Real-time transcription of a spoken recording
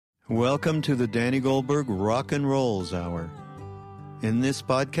Welcome to the Danny Goldberg Rock and Rolls Hour. In this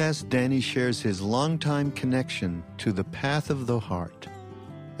podcast, Danny shares his longtime connection to the path of the heart,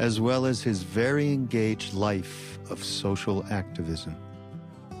 as well as his very engaged life of social activism.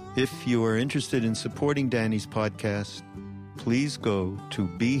 If you are interested in supporting Danny's podcast, please go to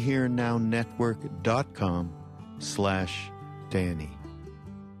BeHereNowNetwork.com/Danny.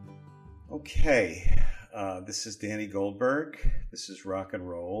 Okay, this is Danny Goldberg. This is Rock and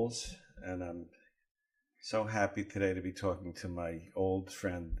Rolls, and I'm so happy today to be talking to my old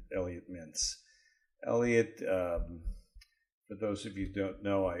friend, Elliot Mintz. Elliot, for those of you who don't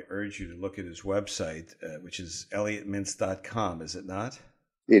know, I urge you to look at his website, which is ElliotMintz.com, is it not?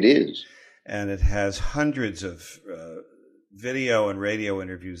 It is. And it has hundreds of video and radio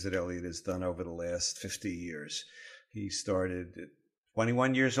interviews that Elliot has done over the last 50 years. He started at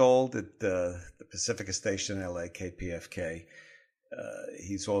 21 years old at the Pacifica station in LA, KPFK.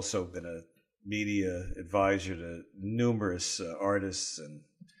 He's also been a media advisor to numerous artists and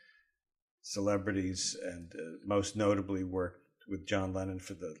celebrities, and most notably worked with John Lennon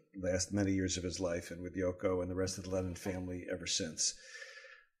for the last many years of his life, and with Yoko and the rest of the Lennon family ever since.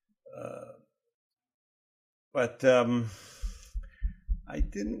 But I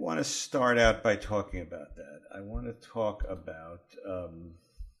didn't want to start out by talking about that. I want to talk about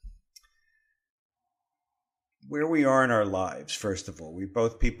where we are in our lives. First of all, we're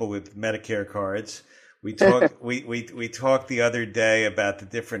both people with Medicare cards. We talked. we talked the other day about the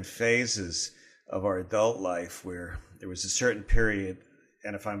different phases of our adult life, where there was a certain period,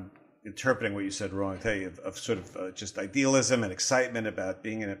 and if I'm interpreting what you said wrong, I'll tell you, of sort of just idealism and excitement about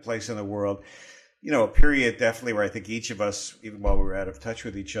being in a place in the world. You know, a period definitely where I think each of us, even while we were out of touch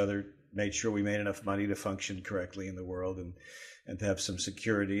with each other, made sure we made enough money to function correctly in the world and to have some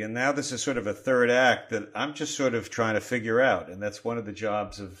security. And now this is sort of a third act that I'm just sort of trying to figure out. And that's one of the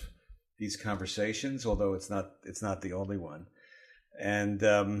jobs of these conversations, although it's not the only one. And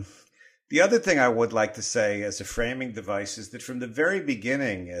the other thing I would like to say as a framing device is that from the very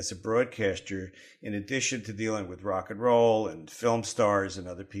beginning as a broadcaster, in addition to dealing with rock and roll and film stars and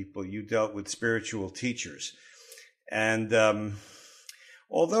other people, you dealt with spiritual teachers. And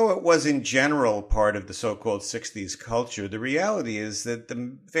although it was in general part of the so-called 60s culture, the reality is that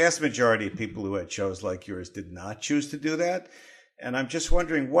the vast majority of people who had shows like yours did not choose to do that. And I'm just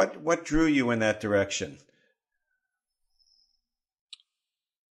wondering, what drew you in that direction?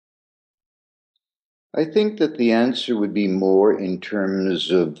 I think that the answer would be more in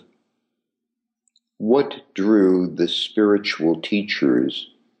terms of what drew the spiritual teachers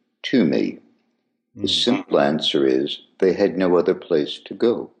to me. The simple answer is they had no other place to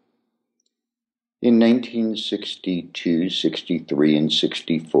go. In 1962, 63, and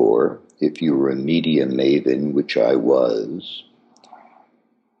 64, if you were a media maven, which I was,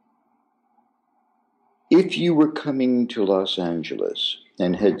 if you were coming to Los Angeles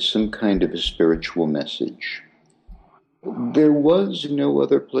and had some kind of a spiritual message, there was no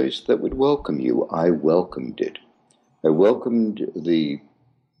other place that would welcome you. I welcomed it. I welcomed the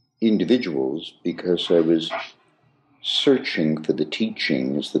individuals because I was searching for the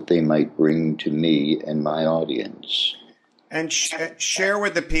teachings that they might bring to me and my audience. And share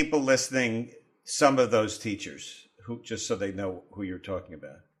with the people listening some of those teachers, who, just so they know who you're talking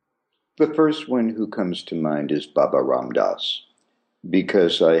about. The first one who comes to mind is Baba Ram Dass,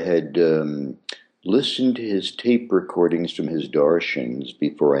 because I had listened to his tape recordings from his darshans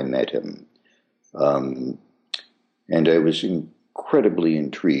before I met him. And I was incredibly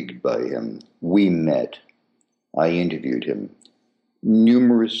intrigued by him. We met. I interviewed him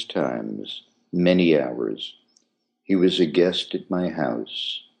numerous times, many hours. He was a guest at my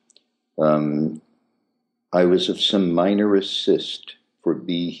house. I was of some minor assist for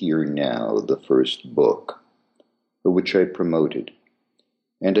Be Here Now, the first book, which I promoted.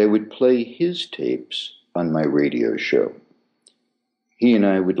 And I would play his tapes on my radio show. He and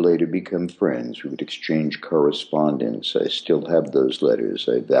I would later become friends. We would exchange correspondence. I still have those letters.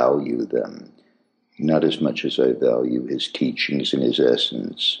 I value them, not as much as I value his teachings and his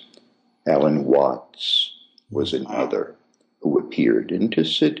essence. Alan Watts was another who appeared. And to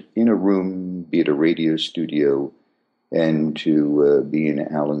sit in a room, be it a radio studio, and to be in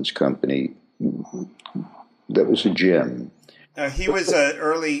Alan's company, that was a gem. He was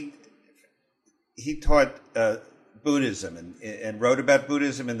he taught Buddhism and wrote about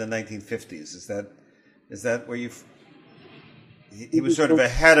Buddhism in the 1950s. Is that where he was sort of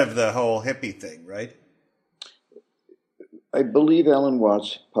ahead of the whole hippie thing, right? I believe Alan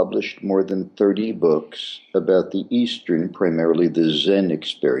Watts published more than 30 books about the Eastern, primarily the Zen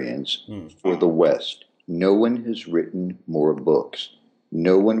experience for the West. No one has written more books.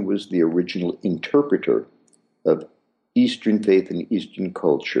 No one was the original interpreter of Eastern faith and Eastern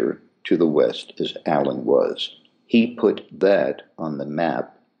culture to the West as Allen was. He put that on the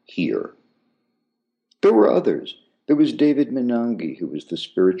map here. There were others. There was David Menangi, who was the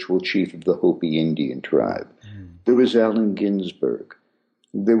spiritual chief of the Hopi Indian tribe. There was Allen Ginsberg.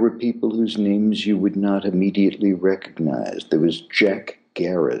 There were people whose names you would not immediately recognize. There was Jack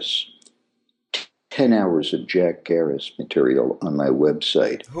Garris. 10 hours of Jack Garris material on my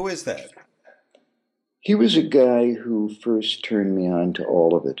website. Who is that? He was a guy who first turned me on to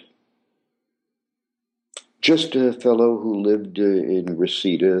all of it. Just a fellow who lived in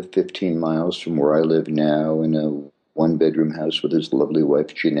Reseda, 15 miles from where I live now, in a one-bedroom house with his lovely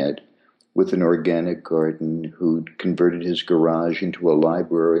wife, Jeanette, with an organic garden, who'd converted his garage into a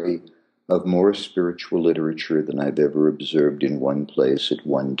library of more spiritual literature than I've ever observed in one place at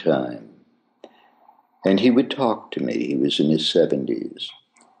one time. And he would talk to me. He was in his 70s.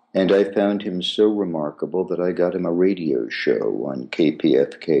 And I found him so remarkable that I got him a radio show on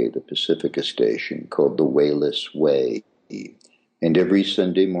KPFK, the Pacifica station, called The Wayless Way. And every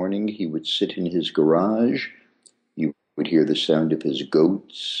Sunday morning he would sit in his garage. You would hear the sound of his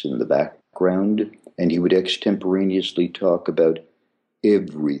goats in the background, and he would extemporaneously talk about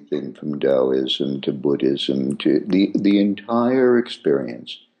everything from Taoism to Buddhism to the entire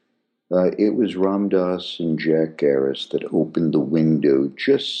experience. It was Ram Dass and Jack Garris that opened the window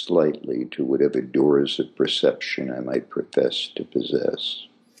just slightly to whatever doors of perception I might profess to possess.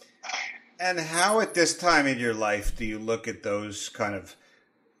 And how at this time in your life do you look at those kind of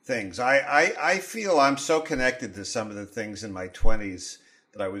things? I feel I'm so connected to some of the things in my 20s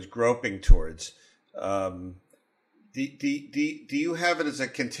that I was groping towards. Do you have it as a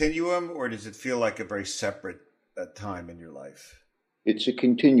continuum, or does it feel like a very separate time in your life? It's a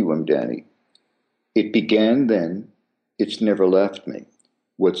continuum, Danny. It began then. It's never left me.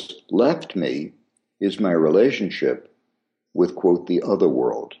 What's left me is my relationship with, quote, the other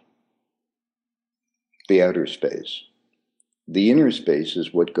world, the outer space. The inner space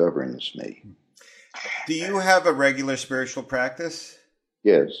is what governs me. Do you have a regular spiritual practice?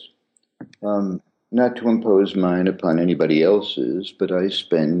 Yes. Not to impose mine upon anybody else's, but I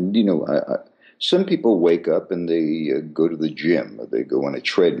spend, some people wake up and they go to the gym, or they go on a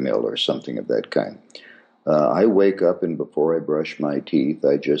treadmill or something of that kind. I wake up, and before I brush my teeth,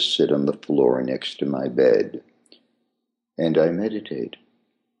 I just sit on the floor next to my bed and I meditate.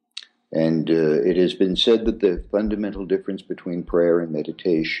 And it has been said that the fundamental difference between prayer and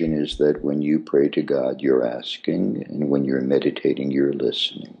meditation is that when you pray to God, you're asking, and when you're meditating, you're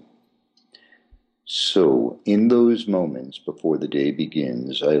listening. So, in those moments before the day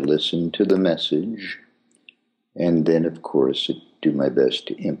begins, I listen to the message, and then, of course, do my best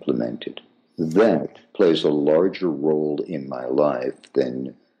to implement it. That plays a larger role in my life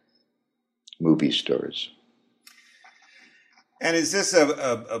than movie stars. And is this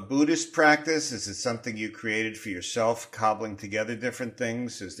a Buddhist practice? Is it something you created for yourself, cobbling together different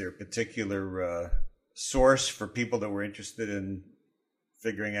things? Is there a particular source for people that were interested in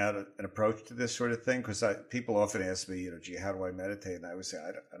figuring out an approach to this sort of thing? Because people often ask me, gee, how do I meditate? And I would say,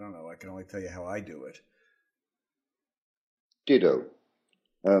 I don't know. I can only tell you how I do it. Ditto.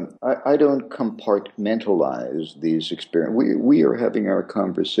 I don't compartmentalize these experiences. We are having our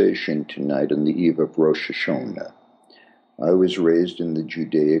conversation tonight on the eve of Rosh Hashanah. I was raised in the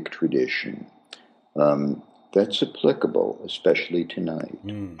Judaic tradition. That's applicable, especially tonight.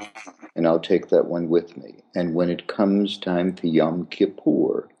 And I'll take that one with me. And when it comes time for Yom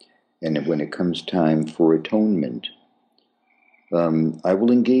Kippur, and when it comes time for atonement, I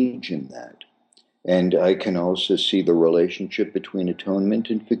will engage in that. And I can also see the relationship between atonement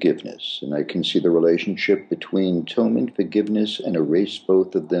and forgiveness. And I can see the relationship between atonement, forgiveness, and erase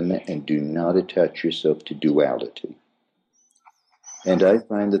both of them, and do not attach yourself to duality. And I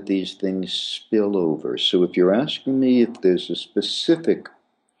find that these things spill over. So if you're asking me if there's a specific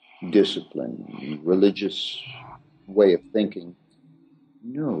discipline, religious way of thinking,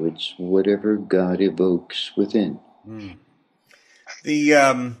 no, it's whatever God evokes within.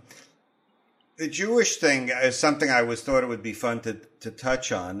 The Jewish thing is something I always thought it would be fun to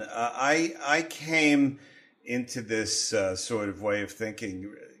touch on. I came into this sort of way of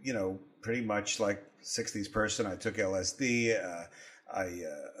thinking, pretty much like 60s person. I took LSD. I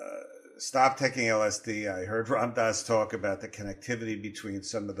stopped taking LSD. I heard Ram Dass talk about the connectivity between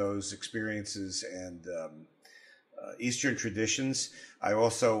some of those experiences and Eastern traditions. I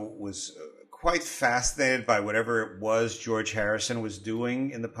also was quite fascinated by whatever it was George Harrison was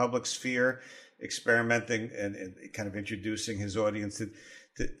doing in the public sphere, experimenting and kind of introducing his audience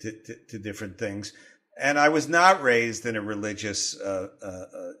to different things. And I was not raised in a religious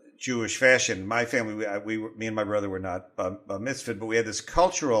Jewish fashion. My family, me and my brother were not mitzvah, but we had this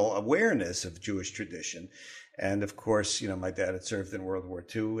cultural awareness of Jewish tradition. And of course, my dad had served in World War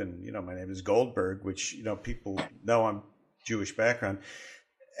II, and my name is Goldberg, which people know I'm Jewish background.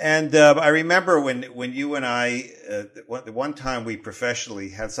 And I remember when you and I, the one time we professionally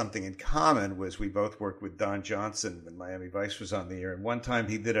had something in common was we both worked with Don Johnson when Miami Vice was on the air. And one time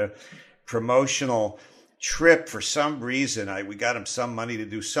he did a promotional trip for some reason. We got him some money to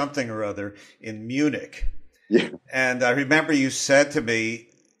do something or other in Munich. Yeah. And I remember you said to me,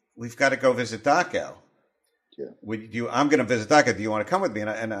 "We've got to go visit Dachau." Yeah. I'm going to visit Dachau. Do you want to come with me?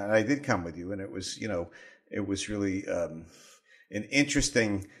 And I did come with you. And it was really an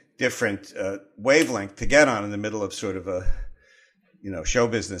interesting, different wavelength to get on in the middle of sort of a, show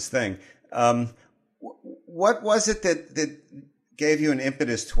business thing. What was it that gave you an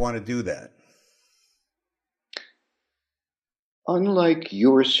impetus to want to do that? Unlike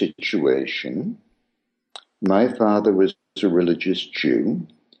your situation, my father was a religious Jew.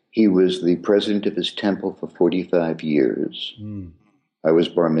 He was the president of his temple for 45 years. Mm. I was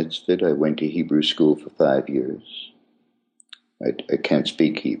bar mitzvahed. I went to Hebrew school for 5 years. I can't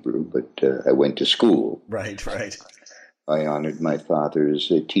speak Hebrew, but I went to school. Right. I honored my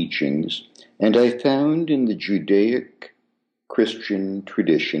father's teachings, and I found in the Judaic Christian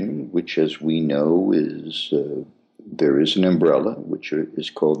tradition, which, as we know, is there is an umbrella, which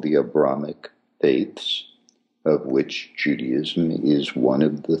is called the Abrahamic faiths, of which Judaism is one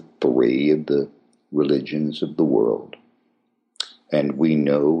of the three of the religions of the world. And we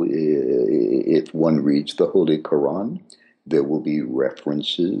know if one reads the Holy Quran, there will be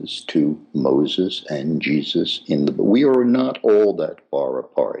references to Moses and Jesus in the book. We are not all that far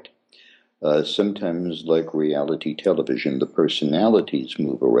apart. Sometimes, like reality television, the personalities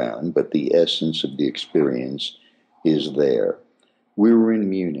move around, but the essence of the experience is there. We were in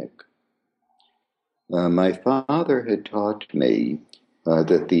Munich. My father had taught me that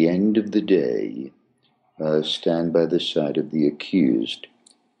at the end of the day, stand by the side of the accused.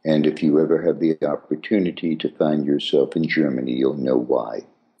 And if you ever have the opportunity to find yourself in Germany, you'll know why.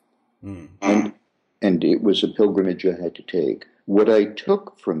 Mm. And it was a pilgrimage I had to take. What I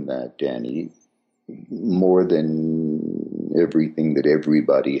took from that, Danny, more than everything that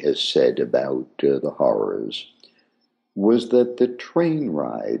everybody has said about the horrors, was that the train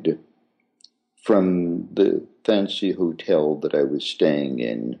ride from the fancy hotel that I was staying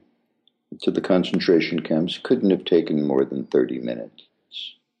in to the concentration camps couldn't have taken more than 30 minutes.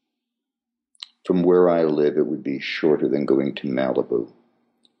 From where I live, it would be shorter than going to Malibu.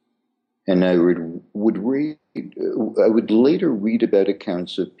 And I would later read about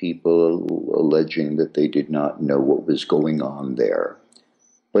accounts of people alleging that they did not know what was going on there.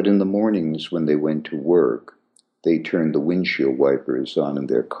 But in the mornings when they went to work, they turned the windshield wipers on in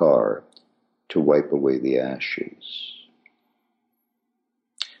their car to wipe away the ashes.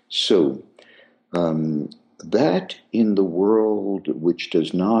 So, that in the world which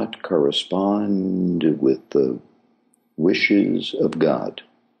does not correspond with the wishes of God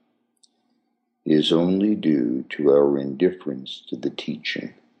is only due to our indifference to the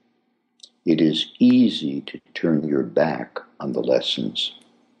teaching. It is easy to turn your back on the lessons.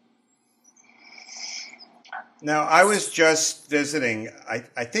 Now, I was just visiting,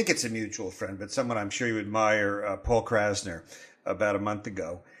 I think it's a mutual friend, but someone I'm sure you admire, Paul Krasner, about a month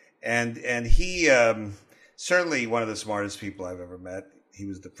ago. And he, certainly one of the smartest people I've ever met. He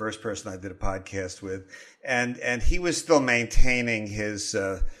was the first person I did a podcast with. And he was still maintaining his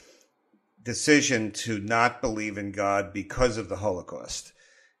decision to not believe in God because of the Holocaust.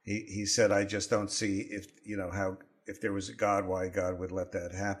 He said, I just don't see if there was a God, why God would let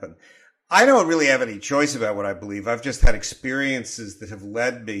that happen. I don't really have any choice about what I believe. I've just had experiences that have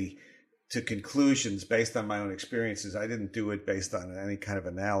led me to conclusions based on my own experiences. I didn't do it based on any kind of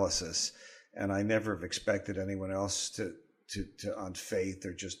analysis. And I never have expected anyone else to on faith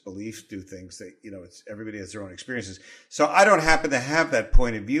or just belief do things that, it's everybody has their own experiences. So I don't happen to have that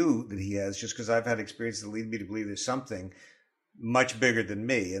point of view that he has just because I've had experiences that lead me to believe there's something much bigger than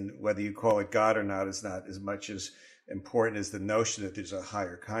me. And whether you call it God or not is not as much as important as the notion that there's a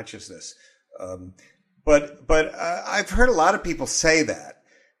higher consciousness. But I've heard a lot of people say that.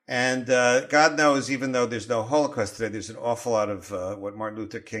 And God knows, even though there's no Holocaust today, there's an awful lot of what Martin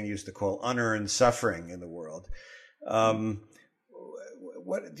Luther King used to call unearned suffering in the world.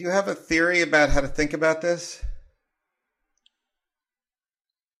 What do you have a theory about how to think about this?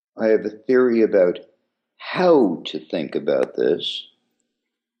 I have a theory about how to think about this.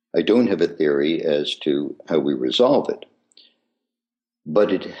 I don't have a theory as to how we resolve it.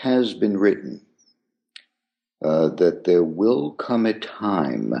 But it has been written that there will come a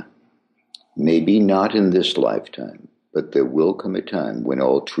time, maybe not in this lifetime, but there will come a time when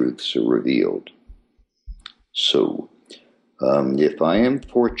all truths are revealed. So, if I am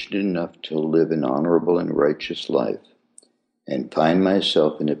fortunate enough to live an honorable and righteous life and find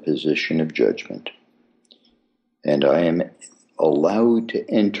myself in a position of judgment, and I am allowed to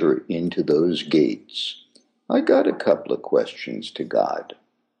enter into those gates, I got a couple of questions to God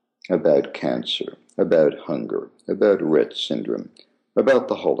about cancer, about hunger, about Rett syndrome, about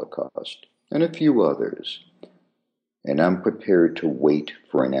the Holocaust, and a few others. And I'm prepared to wait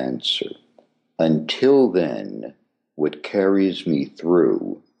for an answer. Until then, what carries me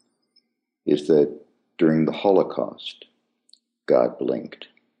through is that during the Holocaust, God blinked.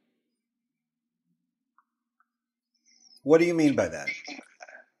 What do you mean by that?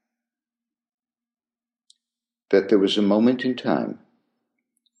 That there was a moment in time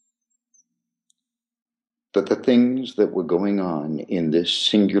that the things that were going on in this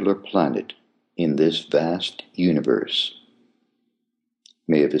singular planet, in this vast universe,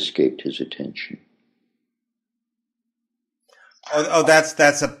 may have escaped his attention.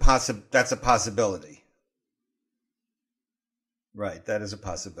 That's a possibility. Right, that is a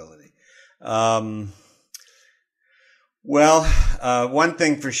possibility. One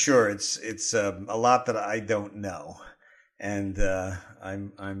thing for sure, it's a lot that I don't know, and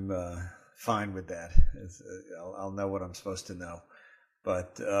I'm fine with that. I'll know what I'm supposed to know,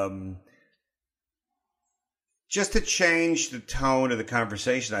 but just to change the tone of the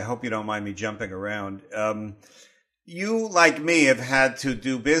conversation, I hope you don't mind me jumping around. You, like me, have had to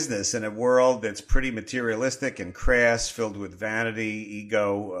do business in a world that's pretty materialistic and crass, filled with vanity,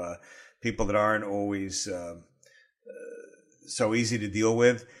 ego, people that aren't always so easy to deal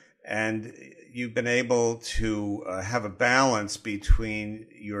with. And you've been able to have a balance between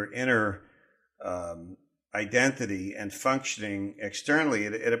your inner identity and functioning externally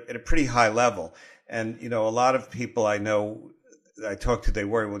at a pretty high level. And, a lot of people I know I talk to, they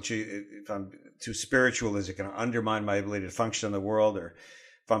worry, well, gee, if I'm too spiritual, is it going to undermine my ability to function in the world? Or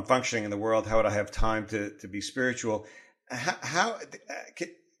if I'm functioning in the world, how would I have time to be spiritual?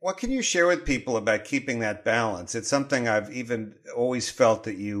 What can you share with people about keeping that balance? It's something I've even always felt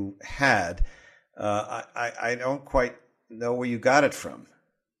that you had. I don't quite know where you got it from.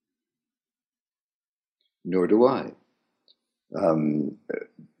 Nor do I.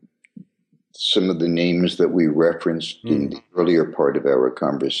 Some of the names that we referenced in the earlier part of our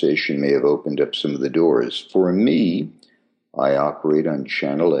conversation may have opened up some of the doors. For me, I operate on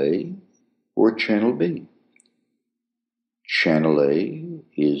Channel A or Channel B. Channel A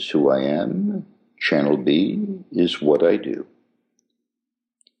is who I am. Channel B is what I do.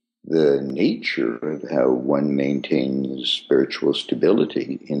 The nature of how one maintains spiritual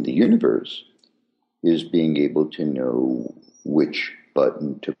stability in the universe is being able to know which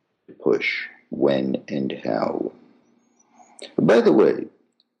button to push, when and how. By the way,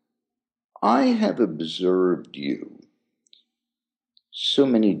 I have observed you so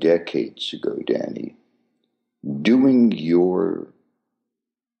many decades ago, Danny, doing your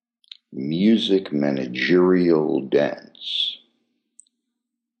music managerial dance.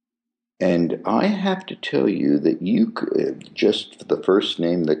 And I have to tell you that you could, just the first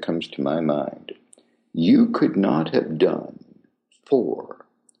name that comes to my mind, you could not have done for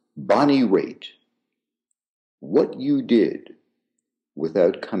Bonnie Raitt what you did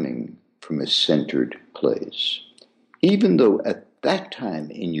without coming from a centered place. Even though at that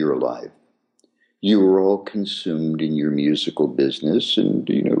time in your life, you were all consumed in your musical business and,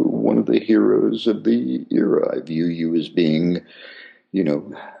 one of the heroes of the era. I view you as being,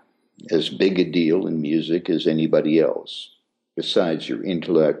 as big a deal in music as anybody else, besides your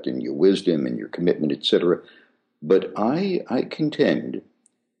intellect and your wisdom and your commitment, etc. But I contend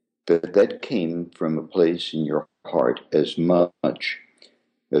that came from a place in your heart as much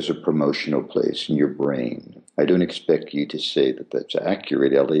as a promotional place in your brain. I don't expect you to say that that's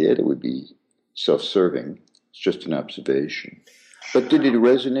accurate, Elliot. It would be self-serving. It's just an observation. But did it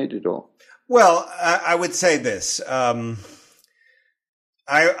resonate at all? Well, I would say this. I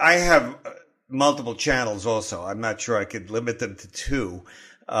have multiple channels also. I'm not sure I could limit them to two.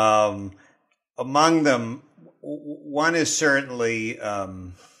 Among them, one is certainly...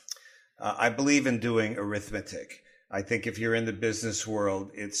 I believe in doing arithmetic. I think if you're in the business world,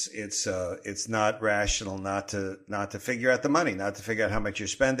 it's not rational not to figure out the money, not to figure out how much you're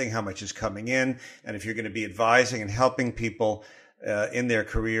spending, how much is coming in, and if you're going to be advising and helping people in their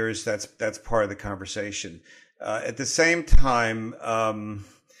careers, that's part of the conversation. At the same time,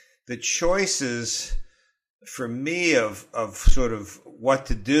 the choices for me of sort of what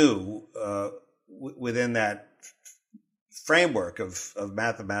to do within that framework of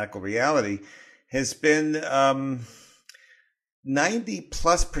mathematical reality has been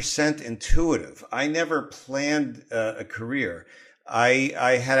 90+% intuitive. I never planned a career.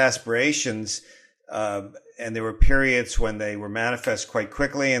 I had aspirations, and there were periods when they were manifest quite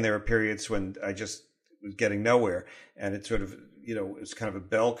quickly, and there were periods when I just was getting nowhere. And it sort of, it was kind of a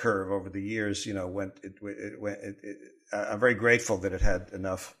bell curve over the years. I'm very grateful that it had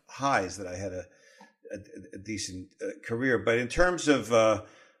enough highs that I had a decent career. But in terms of the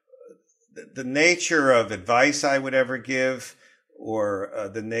nature of advice I would ever give, or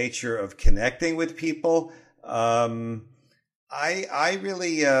the nature of connecting with people, I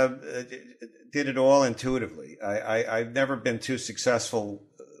really did it all intuitively. I've never been too successful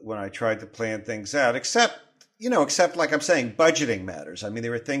when I tried to plan things out, except like I'm saying, budgeting matters. I mean,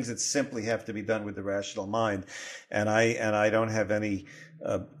 there are things that simply have to be done with the rational mind, and I don't have any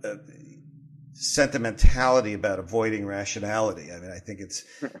sentimentality about avoiding rationality. I mean, I think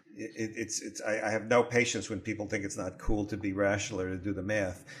I have no patience when people think it's not cool to be rational or to do the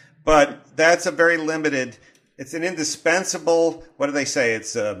math. But that's a very limited. It's an indispensable. What do they say?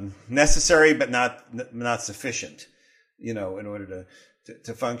 It's necessary, but not sufficient. In order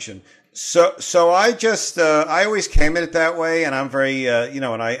to function. So I just I always came at it that way, and I'm very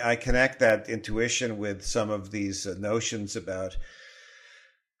and I connect that intuition with some of these notions about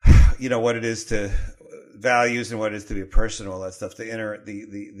what it is to values and what it is to be a person, all that stuff, the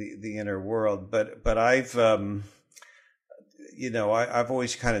inner world. But I've I've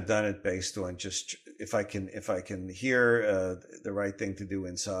always kind of done it based on just if I can hear the right thing to do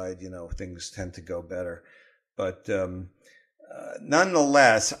inside, things tend to go better. But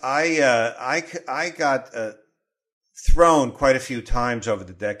nonetheless, I got thrown quite a few times over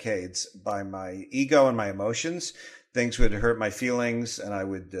the decades by my ego and my emotions. Things would hurt my feelings, and I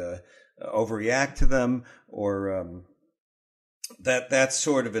would overreact to them, or that's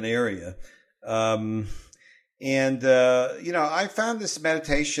sort of an area. I found this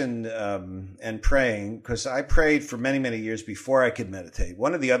meditation and praying, because I prayed for many, many years before I could meditate.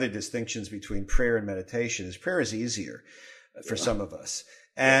 One of the other distinctions between prayer and meditation is prayer is easier for some of us,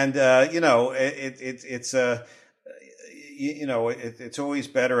 and it's always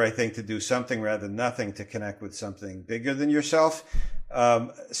better, I think, to do something rather than nothing to connect with something bigger than yourself.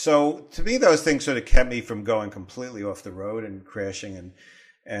 So to me, those things sort of kept me from going completely off the road and crashing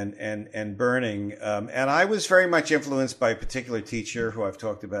and burning. And I was very much influenced by a particular teacher who I've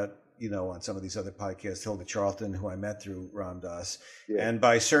talked about, on some of these other podcasts, Hilda Charlton, who I met through Ram Dass, and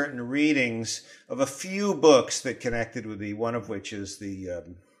by certain readings of a few books that connected with me, one of which is the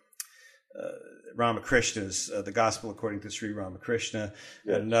Ramakrishna's, The Gospel According to Sri Ramakrishna,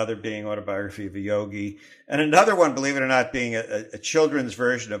 and another being Autobiography of a Yogi, and another one, believe it or not, being a children's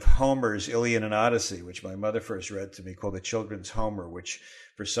version of Homer's Iliad and Odyssey, which my mother first read to me, called The Children's Homer, which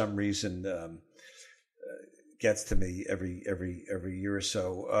for some reason gets to me every year or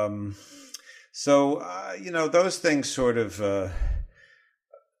so. Those things sort of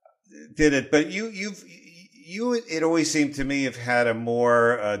did it, but you, it always seemed to me, have had a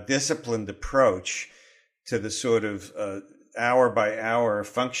more disciplined approach to the sort of hour by hour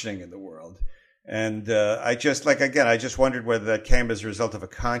functioning in the world. And I just wondered whether that came as a result of a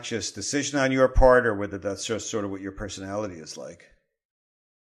conscious decision on your part, or whether that's just sort of what your personality is like.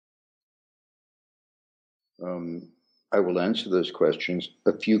 I will answer those questions.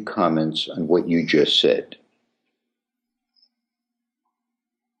 A few comments on what you just said.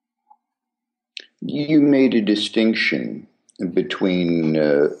 You made a distinction between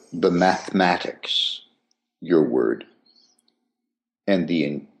the mathematics, your word, and the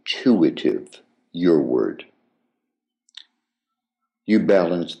intuitive, your word. You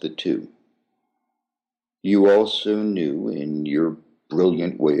balanced the two. You also knew, in your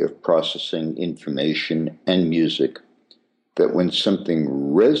brilliant way of processing information and music, that when something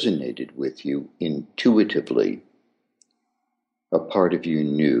resonated with you intuitively, a part of you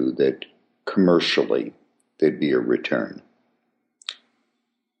knew that commercially there'd be a return.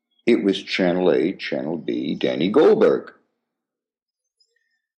 It was channel A, channel B, Danny Goldberg.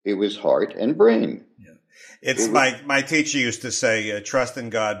 It was heart and brain. Yeah. It's my teacher used to say, trust in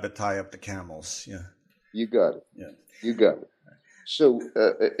God, but tie up the camels. Yeah. You got it. Yeah. You got it. So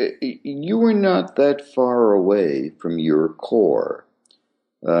you were not that far away from your core.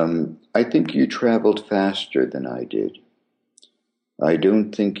 I think you traveled faster than I did. I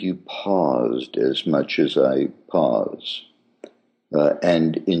don't think you paused as much as I pause.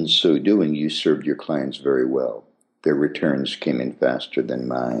 And in so doing, you served your clients very well. Their returns came in faster than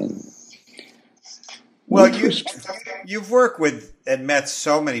mine. Well, you've worked with and met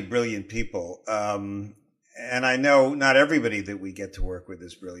so many brilliant people. And I know not everybody that we get to work with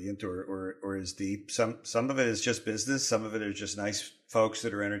is brilliant or is deep. Some of it is just business. Some of it are just nice folks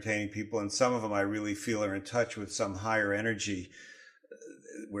that are entertaining people. And some of them I really feel are in touch with some higher energy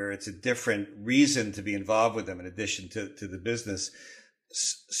where it's a different reason to be involved with them in addition to the business.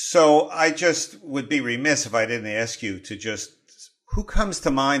 So I just would be remiss if I didn't ask you to just, who comes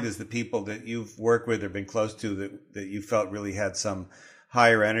to mind as the people that you've worked with or been close to that you felt really had some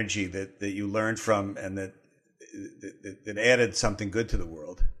higher energy that you learned from and that added something good to the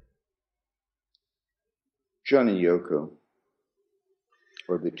world? John and Yoko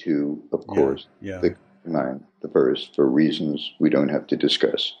are the two, of course. Yeah. The first, for reasons we don't have to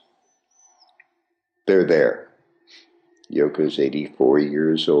discuss. They're there. Yoko's 84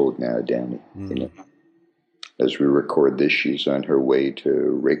 years old now, Danny. You know, as we record this, she's on her way to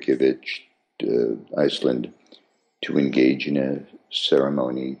Reykjavik, Iceland, to engage in a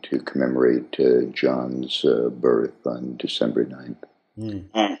ceremony to commemorate John's birth on December 9th.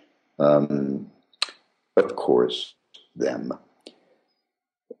 Of course, them.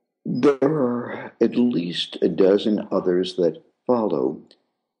 There are at least a dozen others that follow,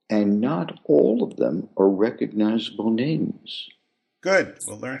 and not all of them are recognizable names. Good.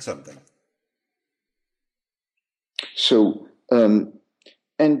 We'll learn something. So, and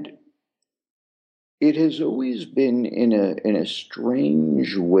it has always been in a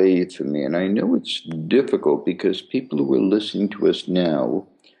strange way for me, and I know it's difficult because people who are listening to us now,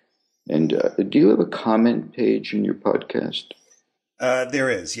 and do you have a comment page in your podcast? There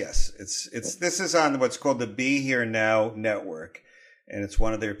is, yes. This is on what's called the Be Here Now Network, and it's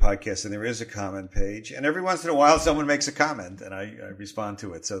one of their podcasts, and there is a comment page. And every once in a while, someone makes a comment, and I respond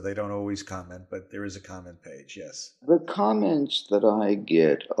to it. So they don't always comment, but there is a comment page, yes. The comments that I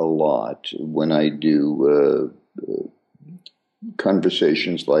get a lot when I do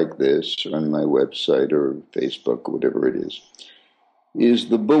conversations like this on my website or Facebook or whatever it is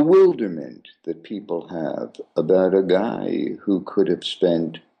the bewilderment that people have about a guy who could have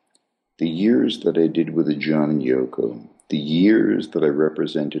spent the years that I did with a John and Yoko, the years that I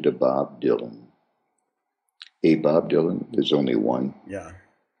represented a Bob Dylan. A Bob Dylan, there's only one. Yeah.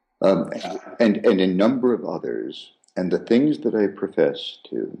 And a number of others, and the things that I profess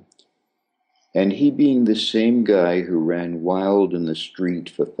to. And he being the same guy who ran wild in the street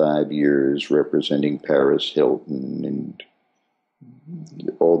for 5 years representing Paris Hilton and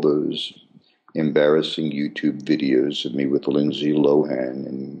all those embarrassing YouTube videos of me with Lindsay Lohan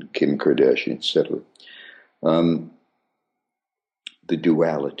and Kim Kardashian, etc. The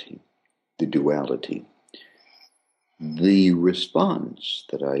duality. The response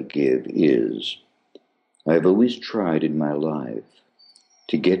that I give is, I've always tried in my life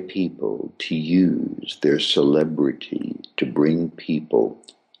to get people to use their celebrity to bring people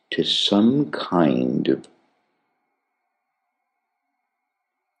to some kind of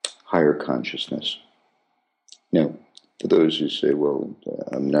higher consciousness. Now, for those who say, well,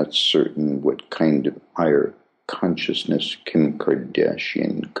 I'm not certain what kind of higher consciousness Kim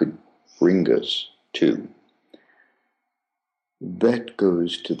Kardashian could bring us to, that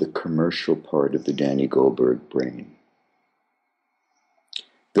goes to the commercial part of the Danny Goldberg brain.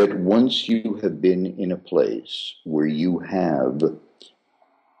 That once you have been in a place where you have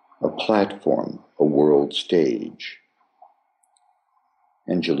a platform, a world stage,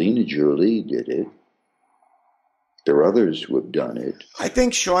 Angelina Jolie did it. There are others who have done it. I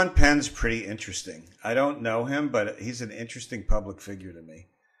think Sean Penn's pretty interesting. I don't know him, but he's an interesting public figure to me.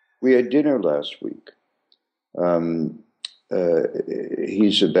 We had dinner last week.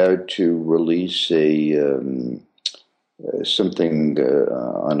 He's about to release something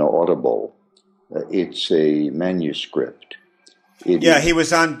on Audible. It's a manuscript. He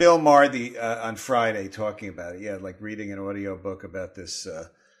was on Bill Maher on Friday talking about it. Yeah, like reading an audio book about this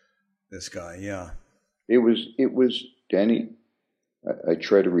guy. Yeah, it was Danny. I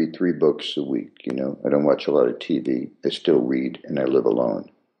try to read 3 books a week. You know, I don't watch a lot of TV. I still read, and I live alone.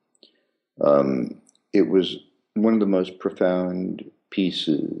 It was one of the most profound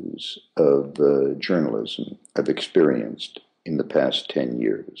pieces of journalism I've experienced in the past 10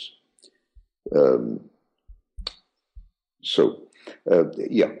 years.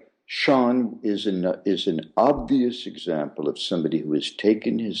 Sean is an obvious example of somebody who has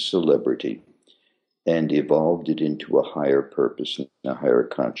taken his celebrity and evolved it into a higher purpose and a higher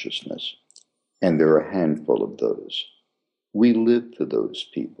consciousness. And there are a handful of those. We live for those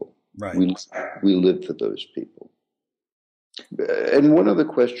people. Right. We live for those people. And one other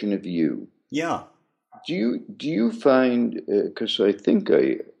question of you. Yeah. Do you find, because I think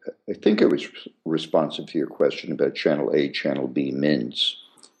I was responsive to your question about Channel A, Channel B mints.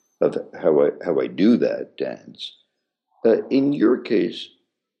 of how I do that dance. In your case,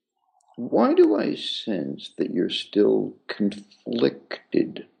 why do I sense that you're still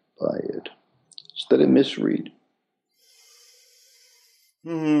conflicted by it? Is that a misread?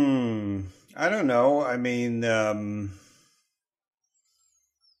 I don't know. I mean, no,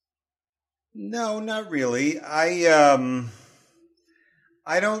 not really. I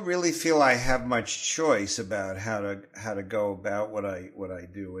don't really feel I have much choice about how to go about what I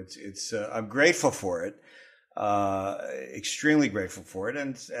do. I'm grateful for it. Extremely grateful for it,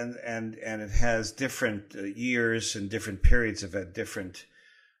 and it has different years and different periods have had different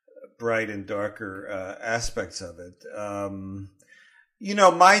bright and darker aspects of it.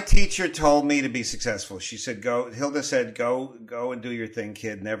 My teacher told me to be successful. She said, Hilda said, go and do your thing,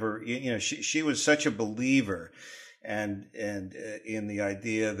 kid. Never, she was such a believer and in the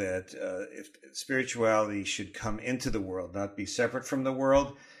idea that if spirituality should come into the world, not be separate from the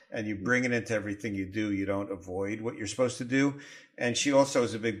world. And you bring it into everything you do. You don't avoid what you're supposed to do. And she also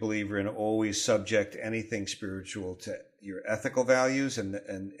is a big believer in always subject anything spiritual to your ethical values, and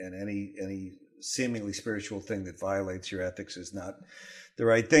any seemingly spiritual thing that violates your ethics is not the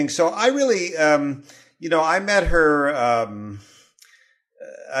right thing. So I really, I met her.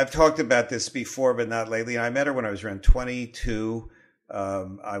 I've talked about this before, but not lately. I met her when I was around 22.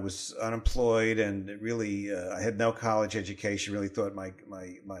 I was unemployed and really, I had no college education, really thought my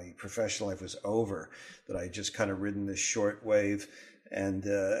professional life was over, that I had just kind of ridden this short wave and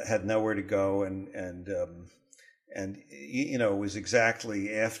had nowhere to go. And it was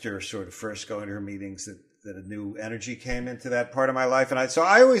exactly after sort of first going to her meetings that a new energy came into that part of my life. And so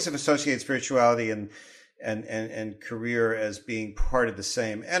I always have associated spirituality and career as being part of the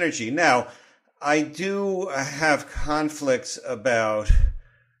same energy. Now, I do have conflicts about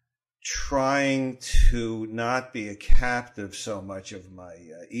trying to not be a captive so much of my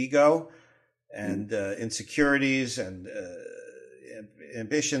ego and insecurities and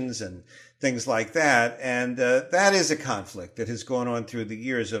ambitions and things like that. And that is a conflict that has gone on through the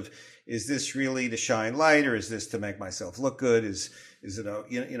years of, is this really to shine light, or is this to make myself look good? Is it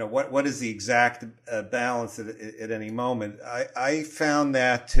what is the exact balance at any moment? I found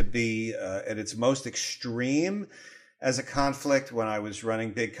that to be at its most extreme as a conflict when I was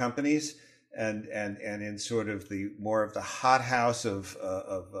running big companies and in sort of the more of the hothouse of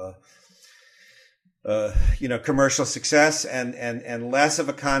commercial success, and less of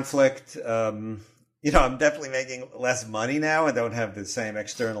a conflict. I'm definitely making less money now and don't have the same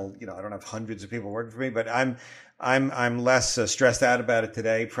external, I don't have hundreds of people working for me, but I'm less stressed out about it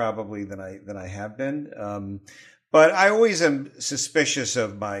today probably than I have been. But I always am suspicious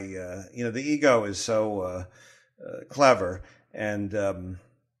of my, the ego is so clever, and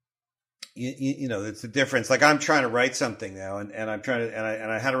it's the difference. Like I'm trying to write something now, and I'm trying to,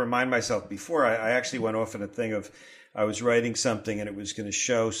 and I had to remind myself before I actually went off in a thing of, I was writing something and it was going to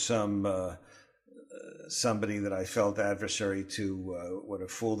show somebody that I felt adversary to, what a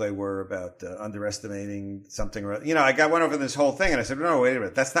fool they were about underestimating something. I went over this whole thing and I said, no, wait a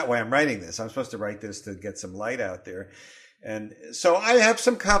minute. That's not why I'm writing this. I'm supposed to write this to get some light out there. And so I have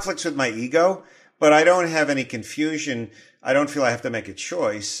some conflicts with my ego, but I don't have any confusion. I don't feel I have to make a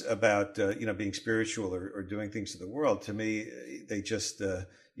choice about, being spiritual or doing things to the world. To me, they just,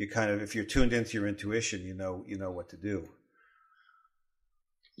 you kind of, if you're tuned into your intuition, you know what to do.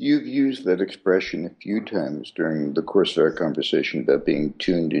 You've used that expression a few times during the course of our conversation about being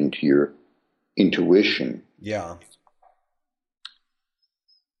tuned into your intuition. Yeah.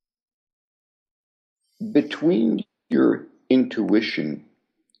 Between your intuition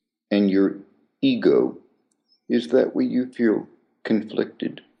and your ego, is that where you feel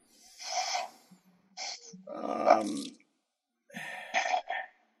conflicted?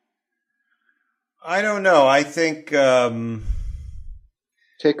 I don't know. I think...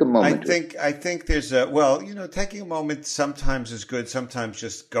 Take a moment. I think there's taking a moment sometimes is good. Sometimes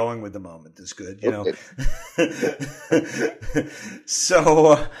just going with the moment is good, Okay.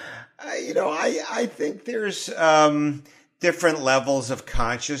 So, I think there's different levels of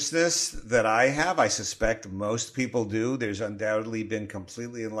consciousness that I have. I suspect most people do. There's undoubtedly been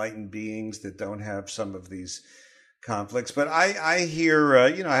completely enlightened beings that don't have some of these conflicts. But I hear,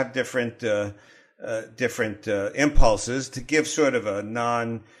 I have different impulses. To give sort of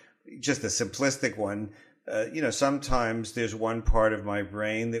just a simplistic one, sometimes there's one part of my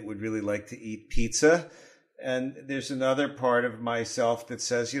brain that would really like to eat pizza, and there's another part of myself that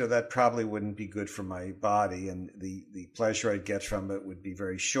says, that probably wouldn't be good for my body, and the pleasure I'd get from it would be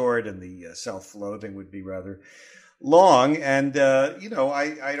very short, and the self-loathing would be rather long, and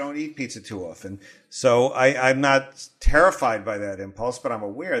I don't eat pizza too often, so I'm not terrified by that impulse, but I'm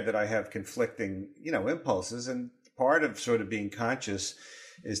aware that I have conflicting impulses, and part of sort of being conscious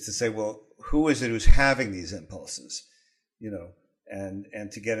is to say, well, who is it who's having these impulses,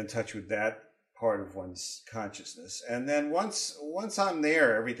 and to get in touch with that part of one's consciousness, and then once I'm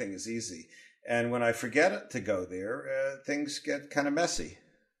there, everything is easy, and when I forget to go there, things get kind of messy.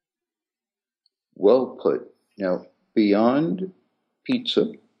 Well put. Now, beyond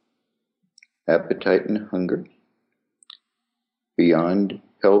pizza, appetite and hunger, beyond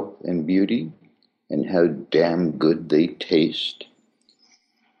health and beauty, and how damn good they taste,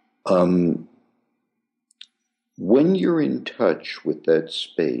 when you're in touch with that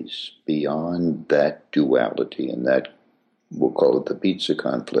space beyond that duality and that, we'll call it the pizza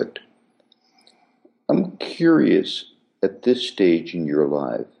conflict, I'm curious at this stage in your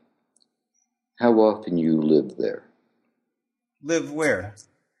life, how often you live there. Live where?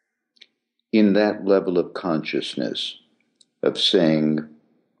 In that level of consciousness of saying,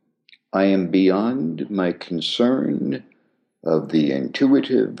 I am beyond my concern of the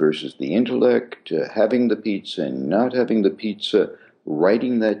intuitive versus the intellect, having the pizza and not having the pizza,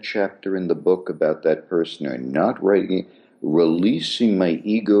 writing that chapter in the book about that person or not writing it, releasing my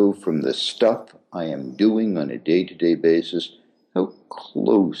ego from the stuff I am doing on a day-to-day basis. How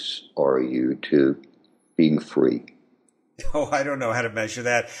close are you to being free? Oh, I don't know how to measure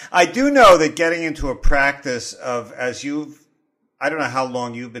that. I do know that getting into a practice of, I don't know how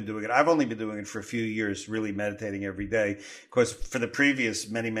long you've been doing it. I've only been doing it for a few years, really meditating every day. Of course, for the previous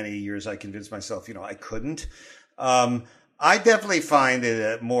many, many years, I convinced myself, I couldn't. I definitely find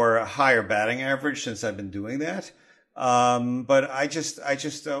it a higher batting average since I've been doing that. But I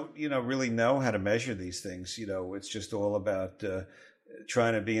just don't, really know how to measure these things. It's just all about,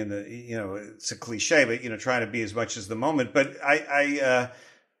 trying to be in the, it's a cliche, but, trying to be as much as the moment. But I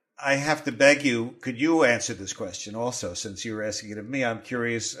have to beg you, could you answer this question also, since you were asking it of me? I'm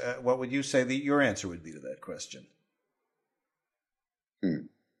curious, what would you say that your answer would be to that question?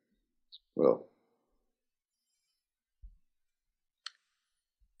 Well,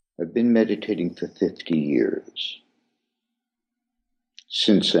 I've been meditating for 50 years.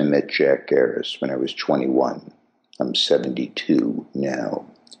 Since I met Jack Harris when I was 21. I'm 72 now.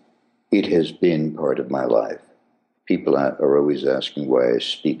 It has been part of my life. People are always asking why I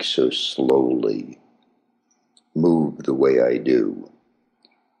speak so slowly, move the way I do.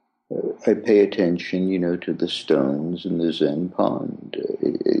 I pay attention, to the stones in the Zen pond.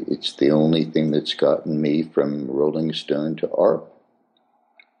 It's the only thing that's gotten me from Rolling Stone to art.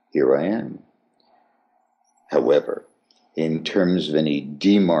 Here I am. However, in terms of any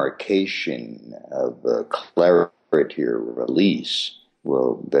demarcation of clarity or release,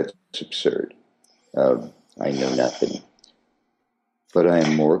 well, that's absurd. I know nothing. But I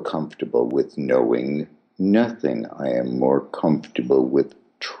am more comfortable with knowing nothing. I am more comfortable with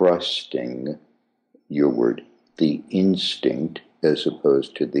trusting, your word, the instinct as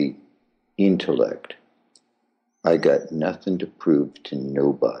opposed to the intellect. I got nothing to prove to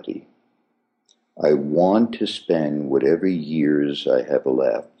nobody. I want to spend whatever years I have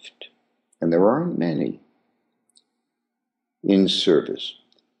left, and there aren't many, in service.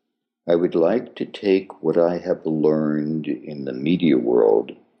 I would like to take what I have learned in the media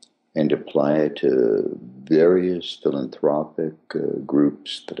world and apply it to various philanthropic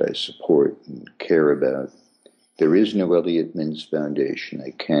groups that I support and care about. There is no Elliott Mintz Foundation.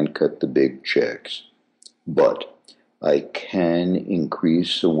 I can't cut the big checks, but I can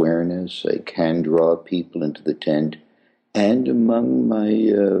increase awareness. I can draw people into the tent. And among my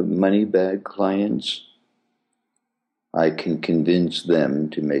money bag clients, I can convince them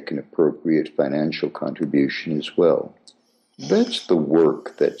to make an appropriate financial contribution as well. That's the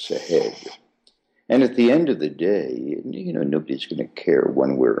work that's ahead. And at the end of the day, nobody's going to care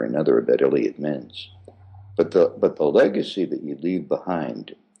one way or another about Elliott Mintz. But the legacy that you leave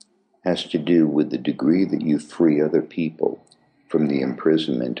behind has to do with the degree that you free other people from the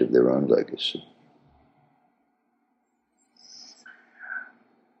imprisonment of their own legacy.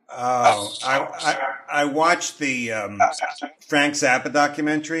 Oh, I watched the Frank Zappa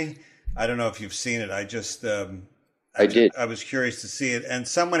documentary. I don't know if you've seen it. I did. I was curious to see it, and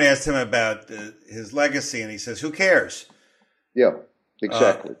someone asked him about his legacy, and he says, "Who cares?" Yeah,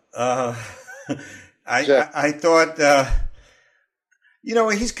 exactly. Exactly. I thought.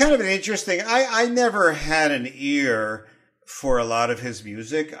 He's kind of an interesting. I never had an ear for a lot of his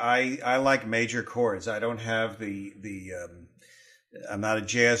music. I like major chords. I don't have the I'm not a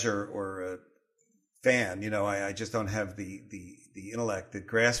jazz or a fan. I just don't have the intellect that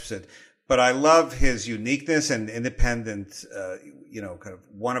grasps it. but I love his uniqueness and independent, kind of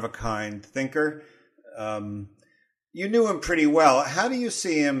one of a kind thinker. You knew him pretty well. How do you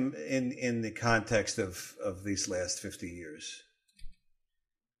see him in the context of these last 50 years?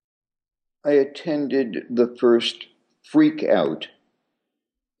 I attended the first Freak Out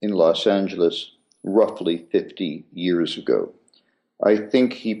in Los Angeles roughly 50 years ago. I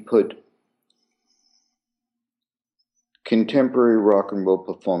think he put contemporary rock and roll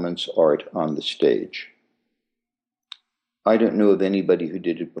performance art on the stage. I don't know of anybody who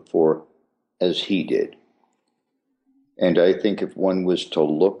did it before as he did. And I think if one was to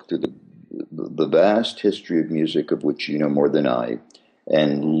look through the vast history of music, of which you know more than I,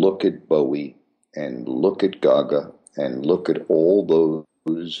 and look at Bowie, and look at Gaga, and look at all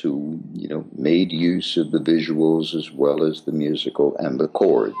those who, made use of the visuals as well as the musical and the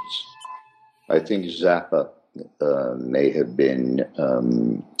chords, I think Zappa may have been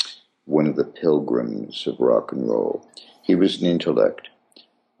one of the pilgrims of rock and roll. He was an intellect.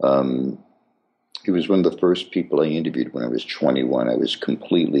 He was one of the first people I interviewed when I was 21. I was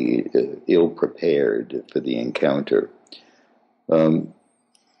completely ill-prepared for the encounter.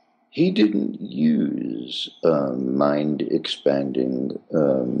 He didn't use mind-expanding,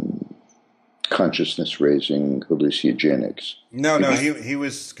 consciousness-raising hallucinogenics. No, he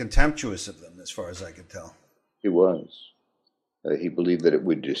was contemptuous of them, as far as I could tell. He was. He believed that it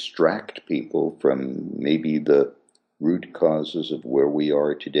would distract people from maybe the root causes of where we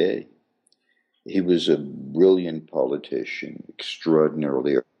are today. He was a brilliant politician,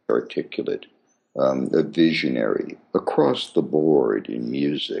 extraordinarily articulate, a visionary across the board in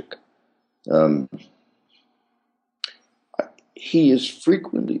music. He is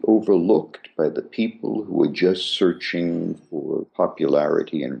frequently overlooked by the people who are just searching for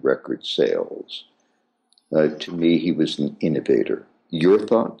popularity and record sales. To me, he was an innovator. Your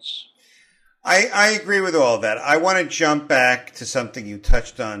thoughts? I agree with all that. I want to jump back to something you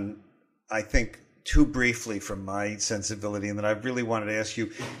touched on, I think, too briefly from my sensibility, and that I really wanted to ask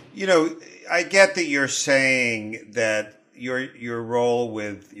you. I get that you're saying that your role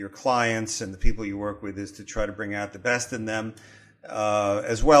with your clients and the people you work with is to try to bring out the best in them,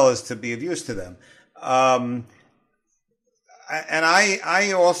 as well as to be of use to them. And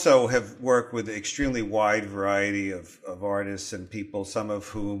I also have worked with an extremely wide variety of artists and people, some of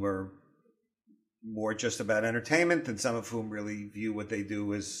whom are more just about entertainment, and some of whom really view what they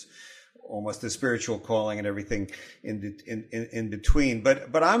do as almost a spiritual calling, and everything in between.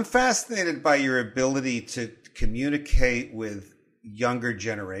 But I'm fascinated by your ability to communicate with younger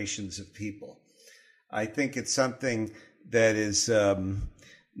generations of people. I think it's something that is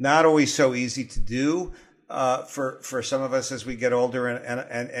not always so easy to do for some of us as we get older,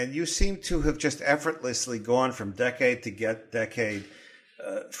 and you seem to have just effortlessly gone from decade to decade,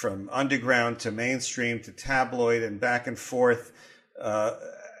 from underground to mainstream to tabloid and back and forth.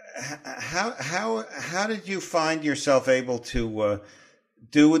 How did you find yourself able to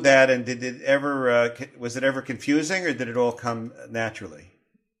do that? And did it ever was it ever confusing, or did it all come naturally?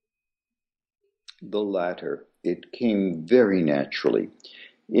 The latter. It came very naturally.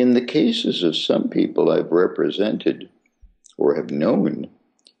 In the cases of some people I've represented or have known,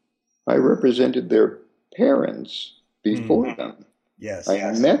 I represented their parents before them. Yes.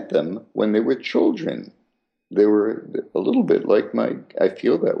 I met them when they were children. They were a little bit like I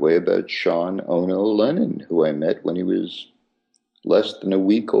feel that way about Sean Ono Lennon, who I met when he was less than a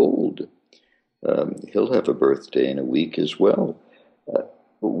week old. He'll have a birthday in a week as well.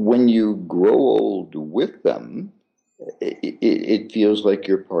 When you grow old with them, it feels like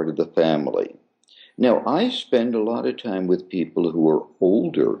you're part of the family. Now, I spend a lot of time with people who are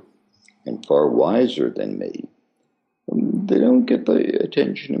older and far wiser than me. They don't get the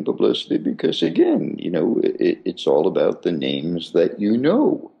attention and publicity because, again, it's all about the names that you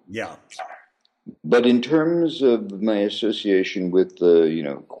know. Yeah. But in terms of my association with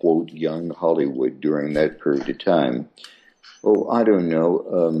quote, young Hollywood during that period of time, I don't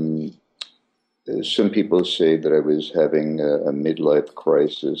know. Some people say that I was having a midlife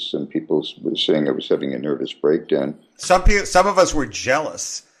crisis. Some people were saying I was having a nervous breakdown. Some of us were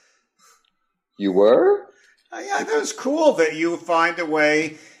jealous. You were? Yeah, that was cool that you find a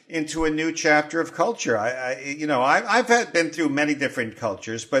way into a new chapter of culture. I've been through many different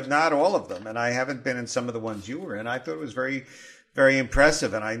cultures, but not all of them, and I haven't been in some of the ones you were in. I thought it was very, very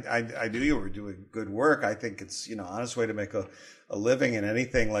impressive, and I knew you were doing good work. I think it's honest way to make a living, and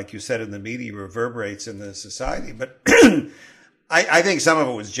anything, like you said, in the media reverberates in the society. But I think some of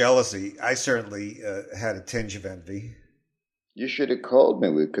it was jealousy. I certainly had a tinge of envy. You should have called me.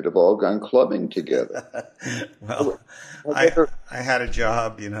 We could have all gone clubbing together. Well, I had a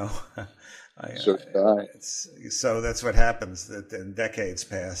job, you know. So did I. So that's what happens. That decades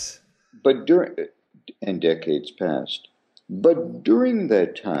pass. And decades passed. But during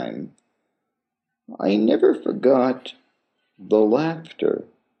that time, I never forgot the laughter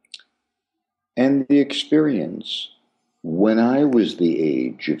and the experience when I was the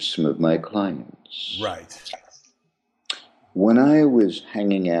age of some of my clients. Right. When I was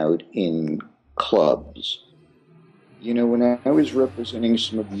hanging out in clubs, you know, when I was representing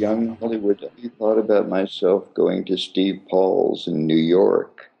some of young Hollywood, I thought about myself going to Steve Paul's in New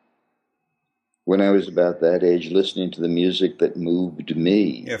York. When I was about that age, listening to the music that moved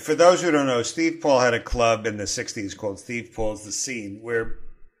me. Yeah, for those who don't know, Steve Paul had a club in the 60s called Steve Paul's The Scene, where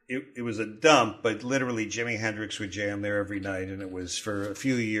it was a dump, but literally Jimi Hendrix would jam there every night, and it was, for a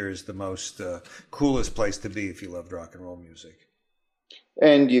few years, the most coolest place to be if you loved rock and roll music.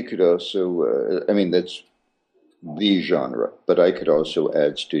 And you could also, that's the genre, but I could also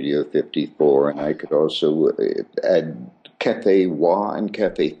add Studio 54, and I could also add Cafe Wa and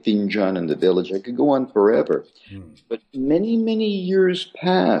Cafe Finjan in the Village. I could go on forever. But many, many years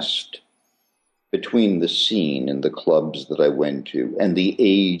passed between the scene and the clubs that I went to and the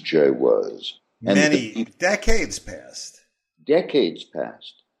age I was. And decades passed. Decades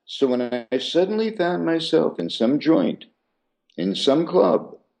passed. So when I suddenly found myself in some joint, in some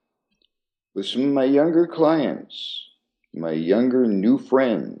club, with some of my younger clients, my younger new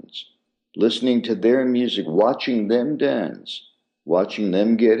friends, listening to their music, watching them dance, watching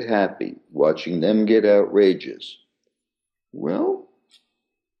them get happy, watching them get outrageous, well,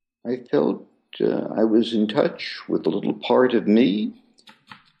 I felt I was in touch with a little part of me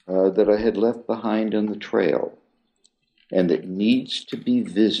that I had left behind on the trail and that needs to be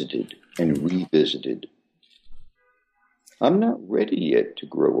visited and revisited. I'm not ready yet to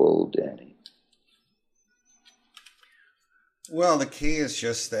grow old, Danny. Well, the key is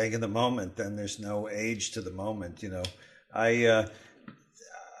just staying in the moment. Then there's no age to the moment. You know, I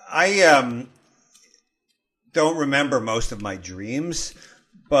don't remember most of my dreams,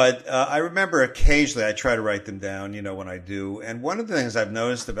 but I remember occasionally I try to write them down, you know, when I do. And one of the things I've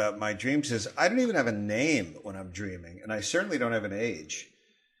noticed about my dreams is I don't even have a name when I'm dreaming, and I certainly don't have an age,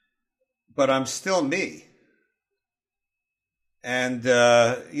 but I'm still me. And,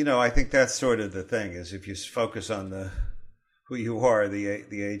 you know, I think that's sort of the thing, is if you focus on who you are, the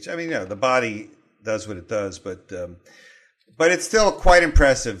age. I mean, you know, the body does what it does, but it's still quite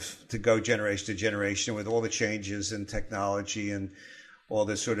impressive to go generation to generation with all the changes in technology and all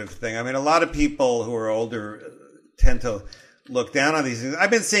this sort of thing. I mean, a lot of people who are older tend to look down on these things.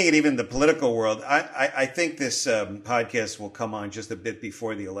 I've been seeing it even in the political world. I think this podcast will come on just a bit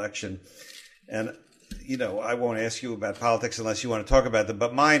before the election. And, you know, I won't ask you about politics unless you want to talk about them,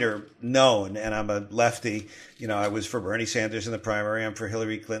 but mine are known, and I'm a lefty. You know, I was for Bernie Sanders in the primary. I'm for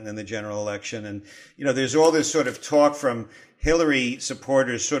Hillary Clinton in the general election. And, you know, there's all this sort of talk from Hillary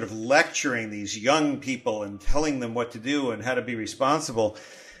supporters sort of lecturing these young people and telling them what to do and how to be responsible.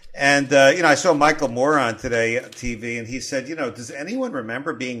 And, you know, I saw Michael Moore on today on TV, and he said, you know, does anyone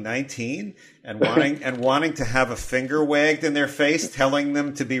remember being 19 and wanting to have a finger wagged in their face telling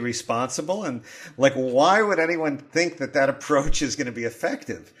them to be responsible? And like, why would anyone think that approach is going to be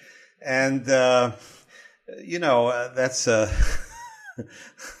effective? And, you know, that's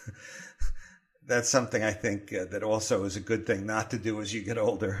something I think that also is a good thing not to do as you get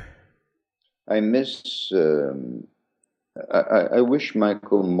older. I miss, I wish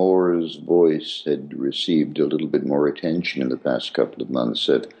Michael Moore's voice had received a little bit more attention in the past couple of months.